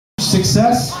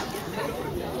success.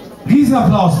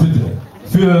 Riesenapplaus bitte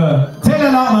für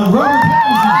Taylor Lautner und Robert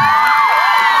Pattinson.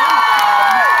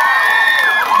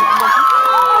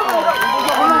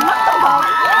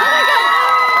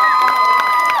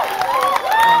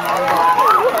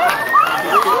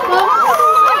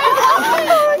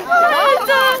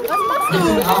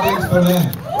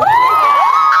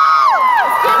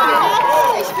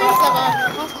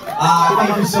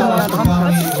 Thank you so much for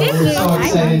coming. We're so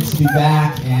excited to be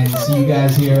back and see you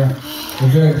guys here. We're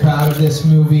very proud of this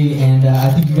movie, and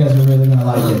I think you guys are really going to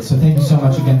like it. So thank you so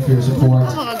much again for your support.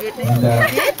 And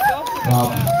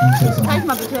well, you say something.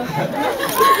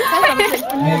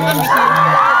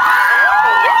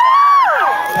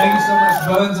 Thank you so much.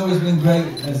 Berlin's always been great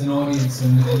as an audience,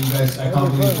 and you guys, I can't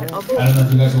believe, I don't know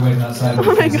if you guys were waiting outside of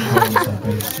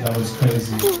that was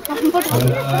crazy.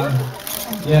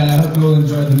 But yeah, I hope you all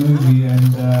enjoyed the movie,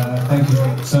 and thank you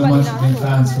so much for being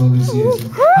fans for all these years.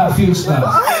 Have viel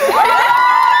Spaß.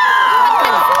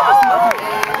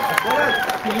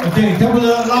 Okay, a couple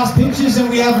of last pictures, and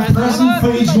we have a present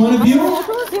for each one of you.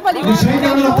 Geschenk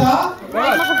haben wir noch da?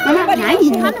 Nein,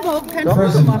 ich kann überhaupt kein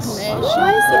Foto machen, ey.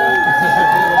 Scheiße.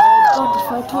 Oh, ich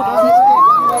fall tot aus.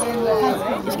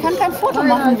 Ich kann kein Foto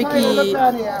machen, Vicky. Das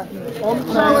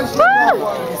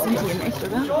sind die in echt,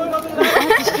 oder?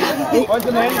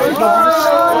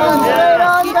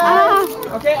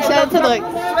 Okay, ich habe zerdrückt.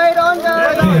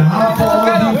 Okay, half for all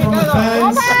of you from the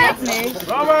fans.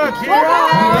 Robert,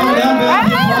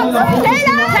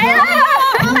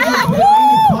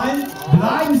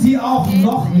 Bleiben Sie auch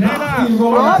noch nach den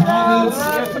Rolling Titles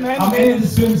am Ende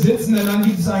des Films sitzen, denn dann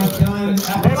gibt es einen kleinen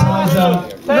Appetizer.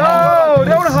 No,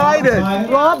 don't hide it.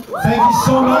 Rob. Thank you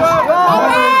so much,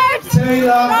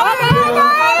 Taylor, Bill,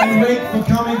 and Wick for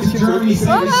coming to Germany.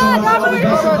 Thank you so much for all the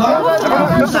best of luck.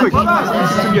 Thank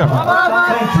you.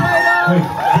 Wick,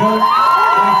 Bill,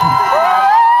 thank you.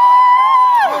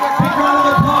 Big round of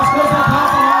applause. Goes that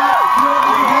passing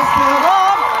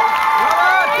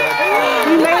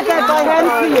We made that by hand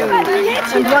for you,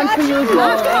 and one for you as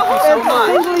well.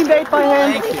 It's singly made by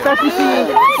hand, especially for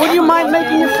you. Would you mind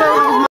making a photo?